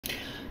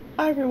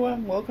Hi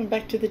everyone, welcome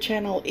back to the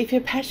channel. If you're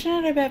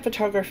passionate about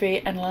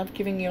photography and love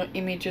giving your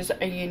images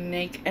a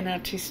unique and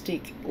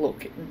artistic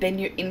look, then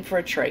you're in for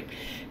a treat.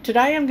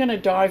 Today I'm going to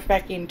dive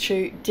back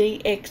into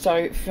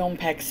DxO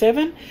FilmPack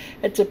 7.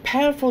 It's a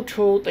powerful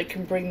tool that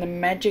can bring the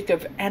magic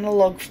of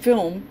analog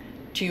film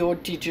to your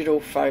digital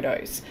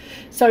photos.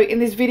 So in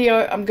this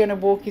video I'm going to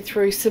walk you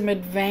through some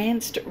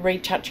advanced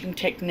retouching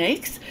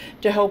techniques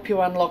to help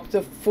you unlock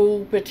the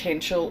full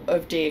potential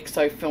of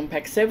DxO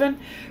FilmPack 7,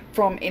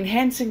 from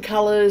enhancing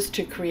colors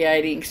to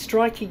creating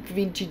striking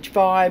vintage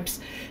vibes.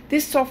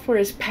 This software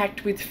is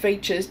packed with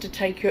features to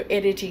take your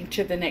editing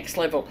to the next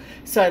level.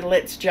 So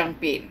let's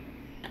jump in.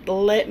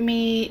 Let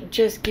me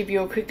just give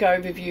you a quick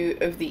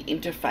overview of the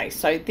interface.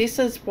 So this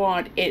is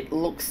what it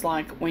looks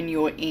like when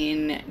you're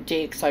in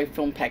DxO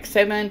FilmPack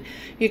 7.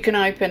 You can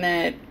open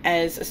it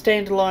as a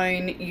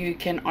standalone, you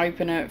can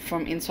open it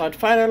from inside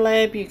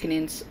Photolab, you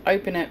can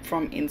open it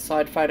from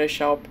inside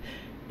Photoshop,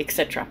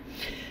 etc.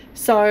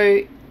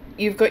 So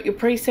you've got your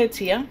presets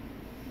here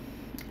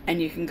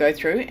and you can go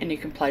through and you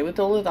can play with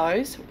all of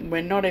those.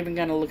 We're not even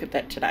going to look at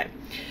that today.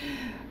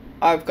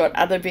 I've got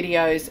other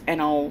videos and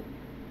I'll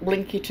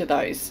link you to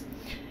those.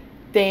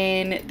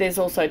 Then there's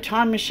also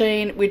Time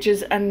Machine, which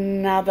is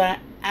another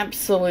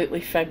absolutely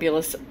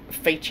fabulous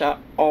feature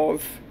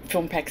of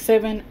FilmPack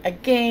 7.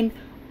 Again,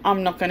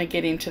 I'm not going to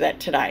get into that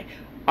today.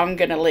 I'm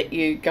going to let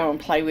you go and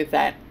play with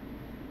that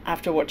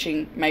after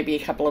watching maybe a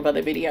couple of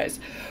other videos.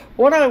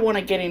 What I want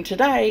to get in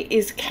today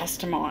is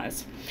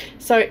customize.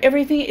 So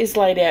everything is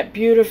laid out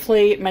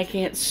beautifully,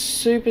 making it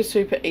super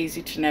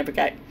easy to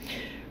navigate.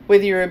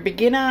 Whether you're a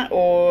beginner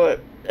or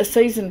a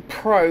seasoned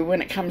pro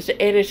when it comes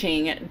to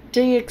editing,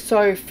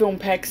 DxO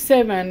FilmPack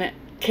 7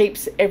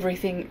 keeps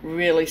everything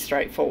really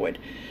straightforward.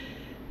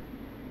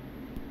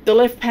 The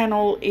left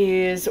panel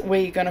is where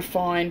you're going to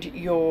find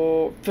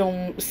your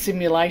film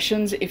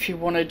simulations if you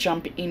want to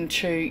jump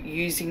into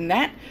using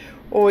that,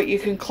 or you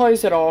can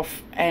close it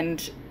off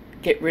and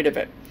get rid of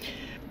it.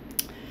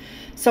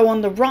 So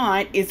on the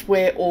right is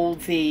where all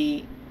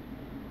the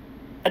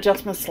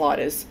adjustment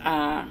sliders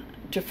are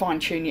to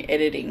fine-tune your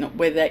editing,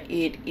 whether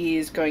it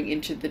is going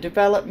into the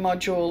develop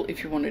module.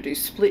 If you want to do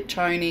split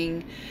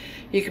toning,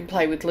 you can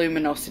play with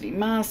luminosity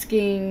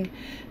masking.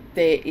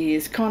 There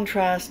is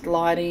contrast,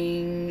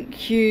 lighting,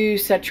 hue,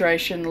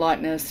 saturation,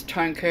 lightness,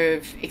 tone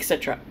curve,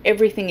 etc.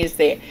 Everything is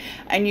there,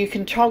 and you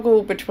can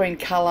toggle between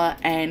color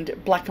and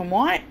black and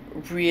white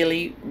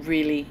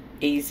really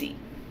easy.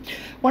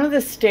 One of the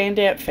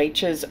standout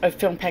features of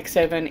FilmPack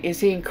 7 is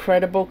the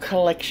incredible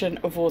collection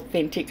of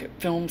authentic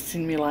film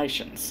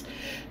simulations.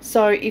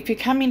 So if you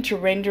come into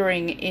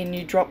rendering and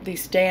you drop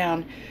this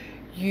down,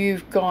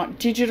 you've got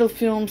digital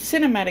film,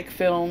 cinematic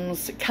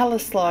films, color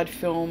slide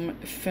film,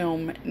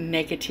 film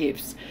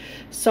negatives.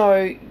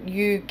 So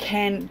you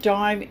can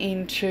dive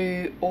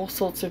into all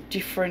sorts of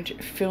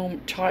different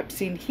film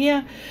types in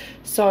here.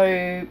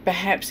 So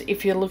perhaps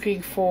if you're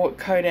looking for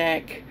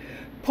Kodak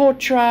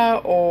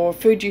Portra or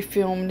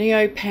Fujifilm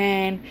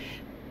Neopan,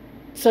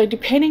 so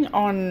depending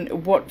on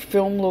what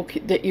film look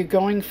that you're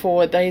going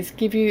for, they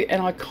give you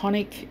an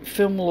iconic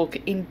film look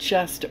in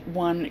just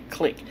one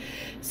click.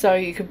 So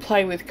you can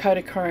play with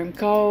Kodachrome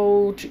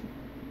Gold,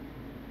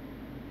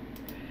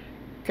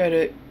 go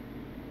to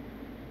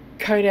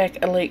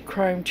Kodak Elite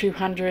Chrome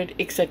 200,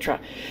 etc.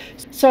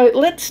 So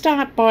let's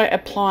start by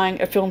applying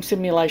a film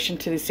simulation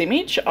to this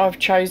image. I've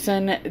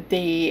chosen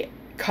the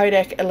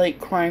Kodak Elite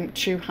Chrome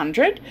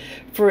 200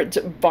 for its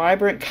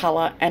vibrant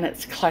color and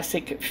its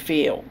classic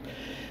feel.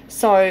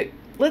 So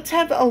let's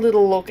have a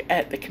little look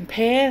at the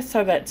compare.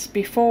 So that's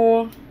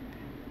before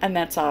and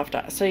that's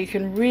after. So you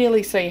can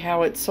really see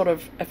how it's sort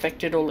of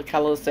affected all the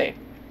colors there.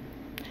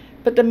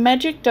 But the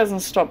magic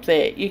doesn't stop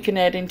there. You can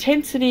add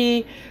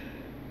intensity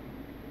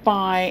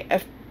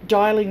by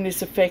dialing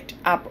this effect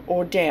up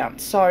or down.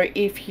 So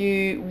if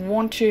you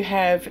want to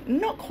have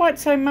not quite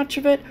so much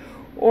of it,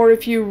 or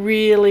if you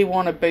really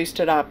want to boost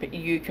it up,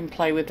 you can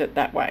play with it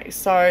that way.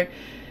 So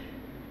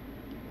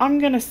I'm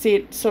going to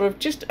sit sort of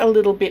just a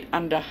little bit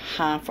under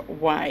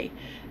halfway,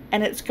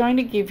 and it's going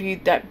to give you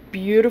that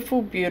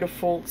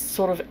beautiful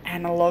sort of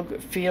analog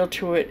feel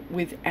to it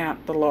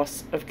without the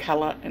loss of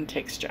color and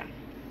texture.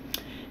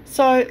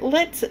 So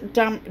let's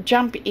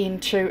jump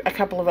into a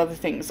couple of other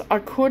things. I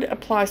could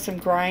apply some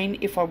grain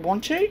if I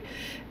want to,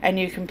 and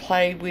you can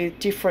play with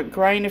different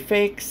grain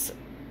effects.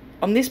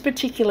 On this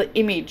particular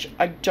image,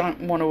 I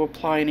don't want to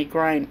apply any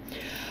grain.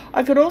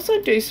 I could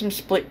also do some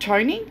split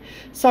toning.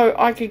 So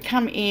I could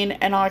come in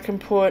and I can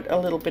put a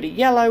little bit of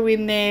yellow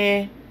in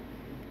there,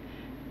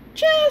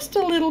 just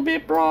a little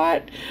bit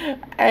bright.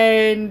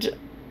 And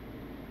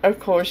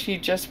of course you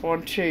just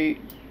want to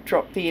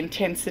drop the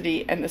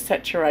intensity and the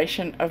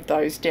saturation of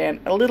those down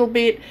a little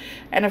bit.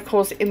 And of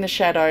course in the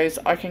shadows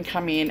I can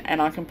come in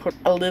and I can put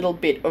a little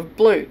bit of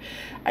blue.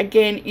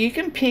 Again, you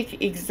can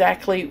pick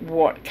exactly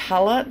what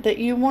color that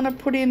you want to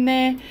put in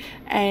there,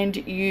 and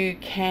you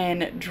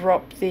can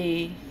drop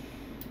the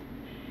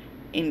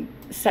in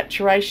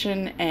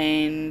saturation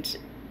and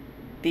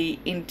the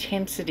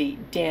intensity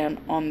down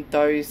on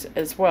those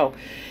as well.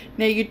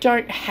 Now you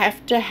don't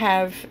have to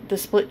have the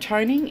split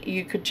toning,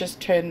 you could just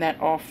turn that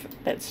off.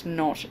 That's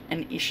not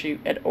an issue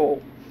at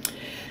all.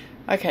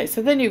 Okay,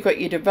 so then you've got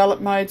your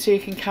develop mode, so you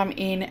can come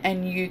in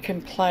and you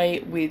can play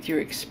with your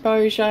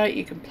exposure,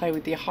 you can play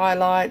with your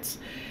highlights,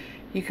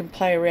 you can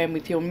play around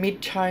with your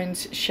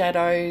midtones,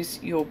 shadows,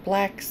 your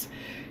blacks.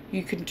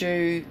 You can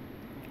do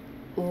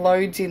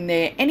loads in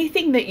there,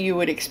 anything that you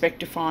would expect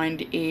to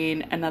find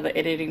in another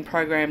editing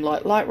program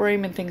like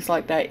Lightroom and things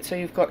like that. So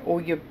you've got all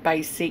your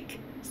basic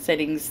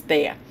settings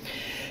there.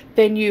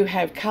 Then you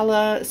have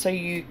color, so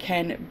you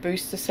can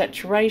boost the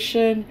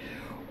saturation,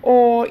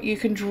 or you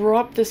can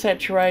drop the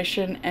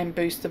saturation and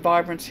boost the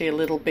vibrancy a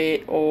little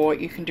bit, or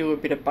you can do a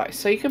bit of both.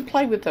 So you can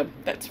play with them,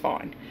 that's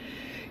fine.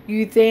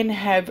 You then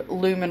have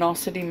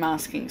luminosity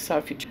masking.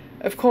 So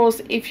of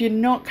course, if you're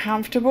not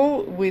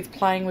comfortable with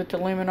playing with the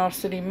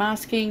luminosity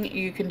masking,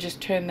 you can just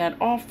turn that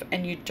off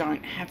and you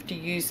don't have to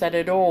use that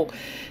at all.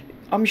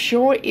 I'm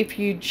sure if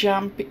you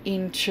jump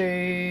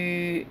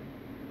into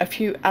a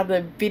few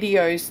other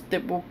videos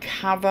that will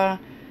cover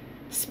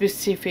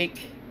specific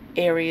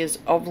areas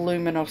of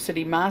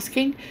luminosity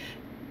masking,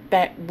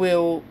 that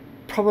will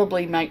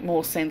probably make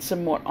more sense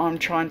than what I'm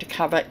trying to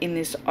cover in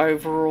this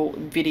overall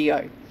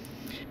video.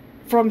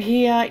 From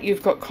here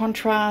you've got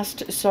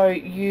contrast, so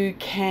you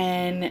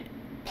can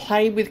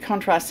play with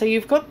contrast. So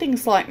you've got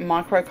things like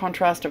micro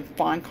contrast and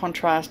fine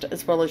contrast,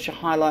 as well as your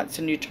highlights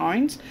and your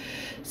tones.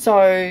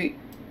 So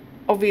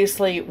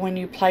obviously when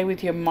you play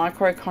with your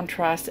micro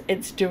contrast,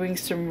 it's doing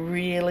some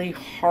really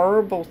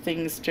horrible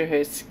things to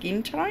her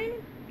skin tone.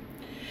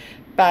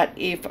 But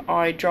if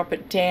I drop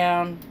it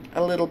down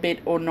a little bit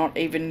or not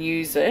even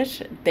use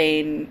it,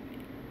 then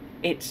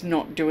it's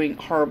not doing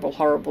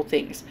horrible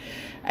things.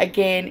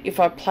 Again, if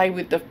I play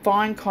with the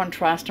fine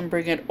contrast and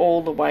bring it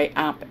all the way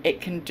up,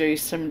 it can do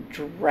some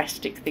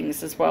drastic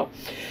things as well.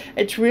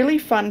 It's really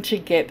fun to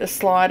get the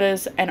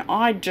sliders, and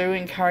I do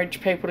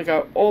encourage people to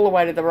go all the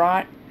way to the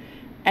right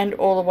and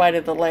all the way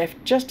to the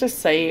left just to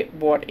see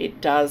what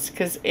it does,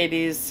 because it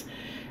is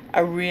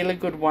a really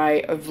good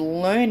way of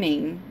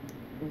learning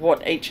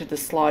what each of the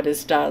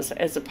sliders does,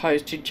 as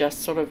opposed to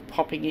just sort of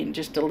popping in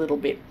just a little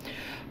bit.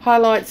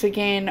 Highlights,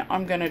 again,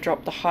 I'm going to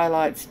drop the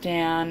highlights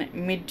down.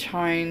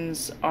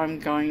 Midtones, I'm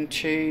going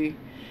to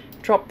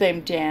drop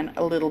them down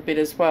a little bit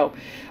as well.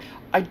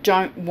 I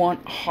don't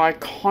want high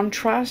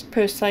contrast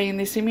per se in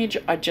this image,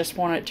 I just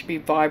want it to be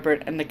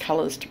vibrant and the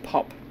colors to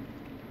pop.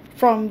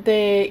 From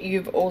there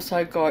you've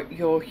also got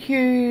your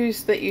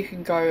hues that you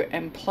can go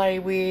and play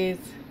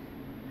with.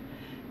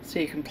 So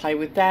you can play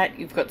with that.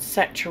 You've got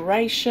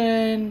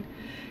saturation,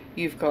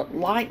 you've got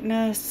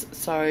lightness,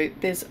 so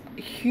there's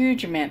a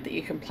huge amount that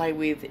you can play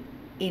with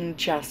in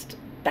just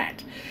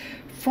that.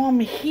 From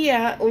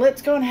here,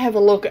 let's go and have a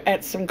look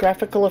at some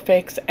graphical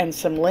effects and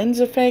some lens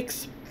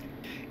effects.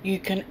 You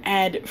can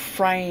add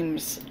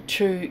frames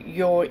to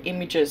your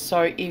images.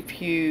 So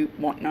if you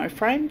want no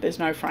frame, there's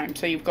no frame.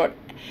 So you've got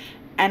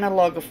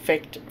analog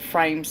effect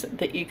frames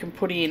that you can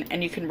put in,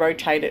 and you can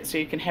rotate it so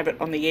you can have it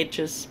on the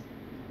edges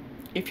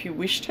if you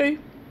wish to.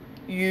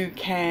 You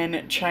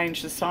can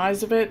change the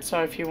size of it,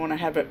 so if you want to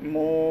have it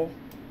more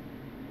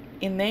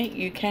in there,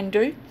 you can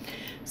do.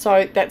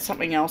 So that's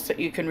something else that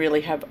you can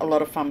really have a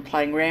lot of fun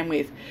playing around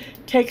with.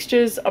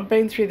 Textures, I've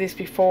been through this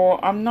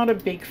before. I'm not a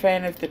big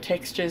fan of the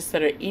textures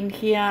that are in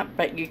here,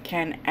 but you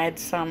can add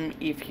some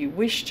if you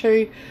wish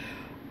to.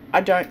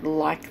 I don't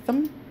like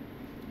them,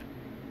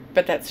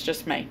 but that's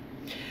just me.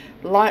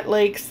 Light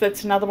leaks,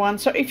 that's another one.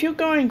 So if you're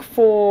going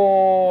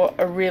for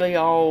a really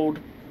old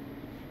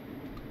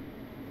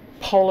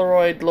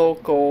Polaroid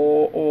look,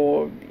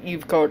 or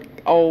you've got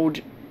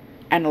old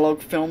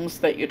analog films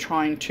that you're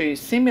trying to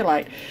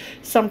simulate,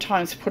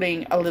 sometimes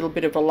putting a little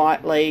bit of a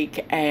light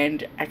leak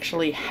and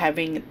actually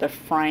having the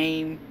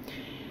frame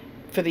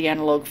for the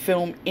analog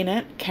film in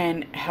it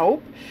can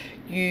help.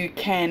 You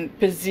can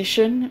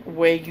position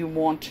where you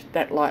want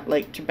that light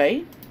leak to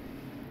be.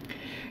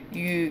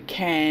 You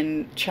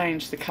can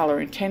change the color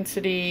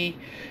intensity.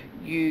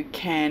 You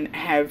can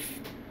have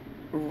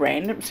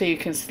random, so you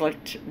can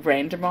select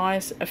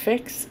randomize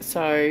effects,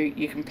 so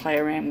you can play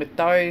around with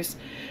those.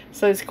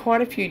 So there's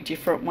quite a few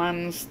different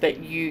ones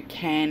that you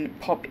can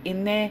pop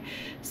in there.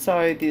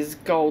 So there's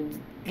gold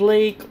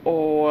leak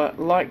or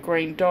light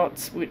green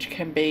dots, which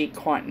can be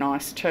quite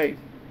nice too.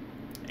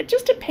 It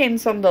just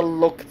depends on the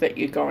look that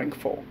you're going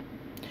for.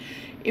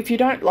 If you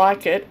don't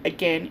like it,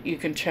 again, you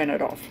can turn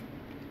it off.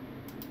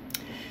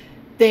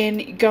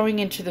 Then going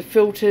into the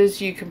filters,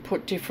 you can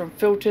put different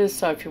filters.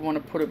 So if you want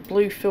to put a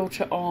blue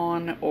filter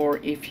on, or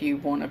if you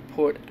want to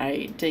put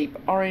a deep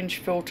orange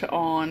filter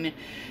on,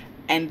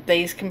 and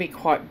these can be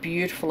quite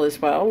beautiful as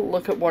well.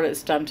 Look at what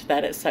it's done to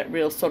that. It's that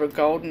real sort of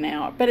golden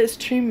hour, but it's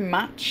too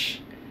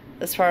much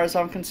as far as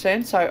I'm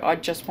concerned. So I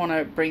just want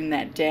to bring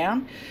that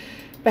down.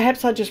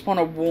 Perhaps I just want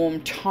a warm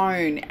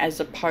tone as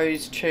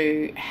opposed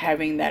to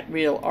having that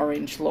real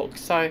orange look.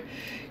 So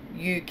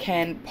you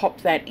can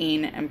pop that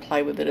in and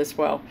play with it as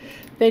well.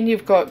 Then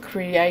you've got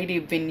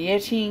creative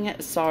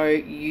vignetting, so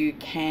you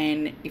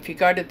can, if you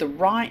go to the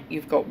right,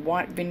 you've got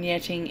white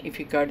vignetting. If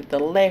you go to the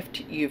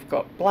left, you've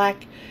got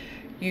black.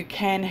 You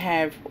can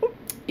have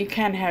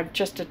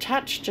just a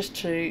touch just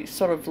to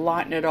sort of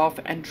lighten it off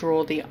and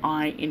draw the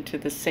eye into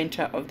the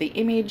center of the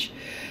image.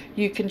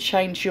 You can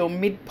change your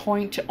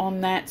midpoint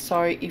on that,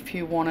 so if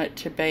you want it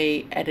to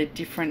be at a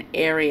different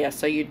area,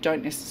 so you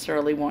don't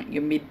necessarily want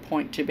your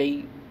midpoint to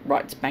be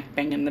right smack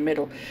bang in the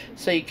middle,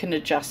 so you can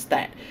adjust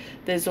that.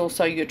 There's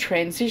also your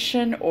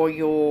transition or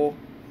your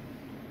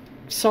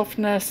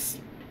softness,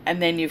 and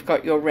then you've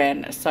got your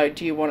roundness. So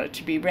do you want it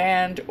to be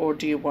round or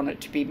do you want it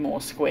to be more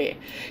square?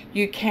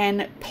 You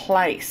can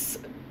place,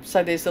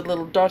 so there's a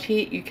little dot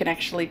here, you can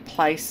actually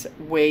place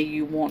where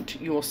you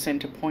want your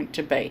center point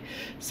to be.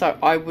 So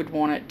I would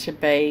want it to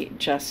be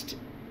just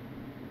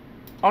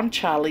on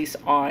Charlie's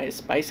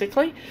eyes,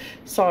 basically.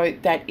 So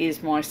that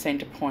is my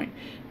center point.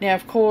 Now,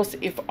 of course,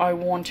 if I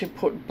want to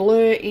put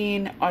blur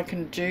in, I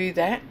can do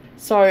that.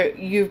 So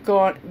you've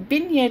got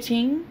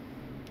vignetting,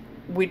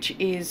 which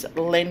is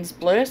lens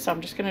blur, so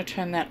I'm just going to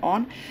turn that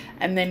on,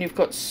 and then you've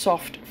got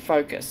soft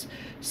focus.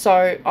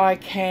 So I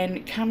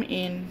can come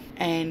in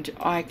and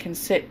I can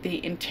set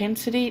the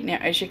intensity. Now,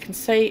 as you can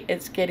see,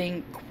 it's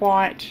getting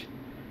quite,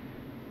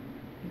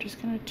 I'm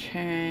just going to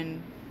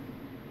turn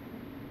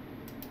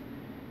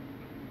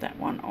that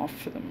one off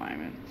for the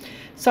moment.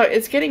 So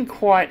it's getting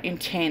quite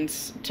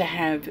intense to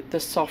have the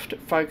soft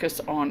focus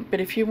on, but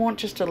if you want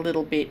just a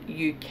little bit,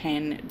 you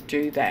can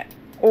do that.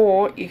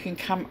 Or you can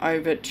come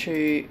over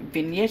to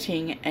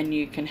vignetting and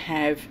you can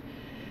have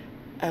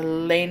a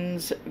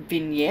lens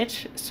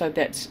vignette, so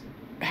that's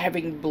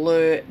having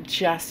blur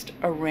just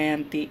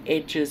around the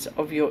edges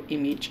of your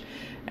image.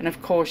 And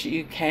of course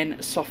you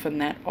can soften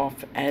that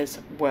off as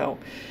well.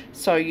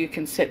 So you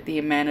can set the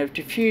amount of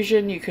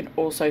diffusion, you can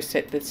also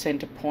set the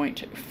center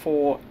point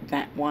for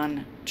that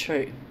one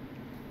too.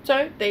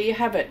 So there you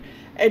have it.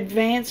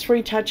 Advanced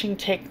retouching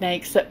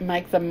techniques that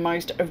make the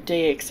most of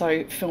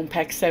DxO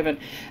FilmPack 7.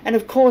 And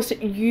of course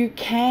you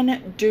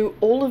can do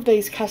all of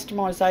these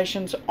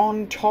customizations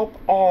on top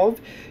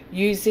of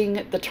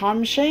using the time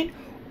machine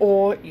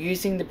or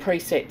using the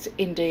presets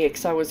in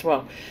DxO as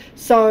well.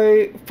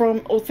 So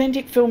from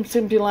authentic film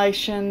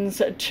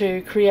simulations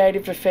to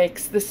creative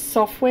effects, the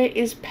software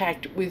is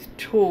packed with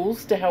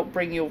tools to help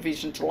bring your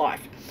vision to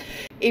life.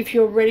 If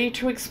you're ready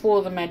to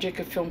explore the magic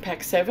of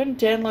FilmPack 7,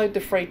 download the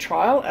free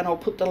trial and I'll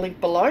put the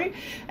link below.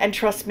 And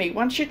trust me,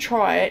 once you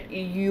try it,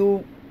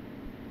 you'll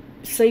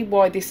see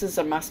why this is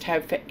a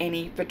must-have for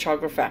any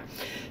photographer.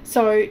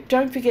 So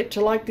don't forget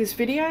to like this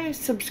video,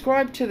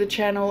 subscribe to the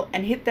channel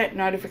and hit that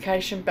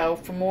notification bell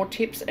for more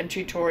tips and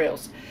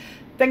tutorials.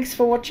 Thanks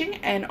for watching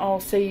and I'll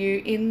see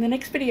you in the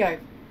next video.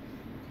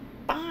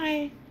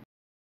 Bye!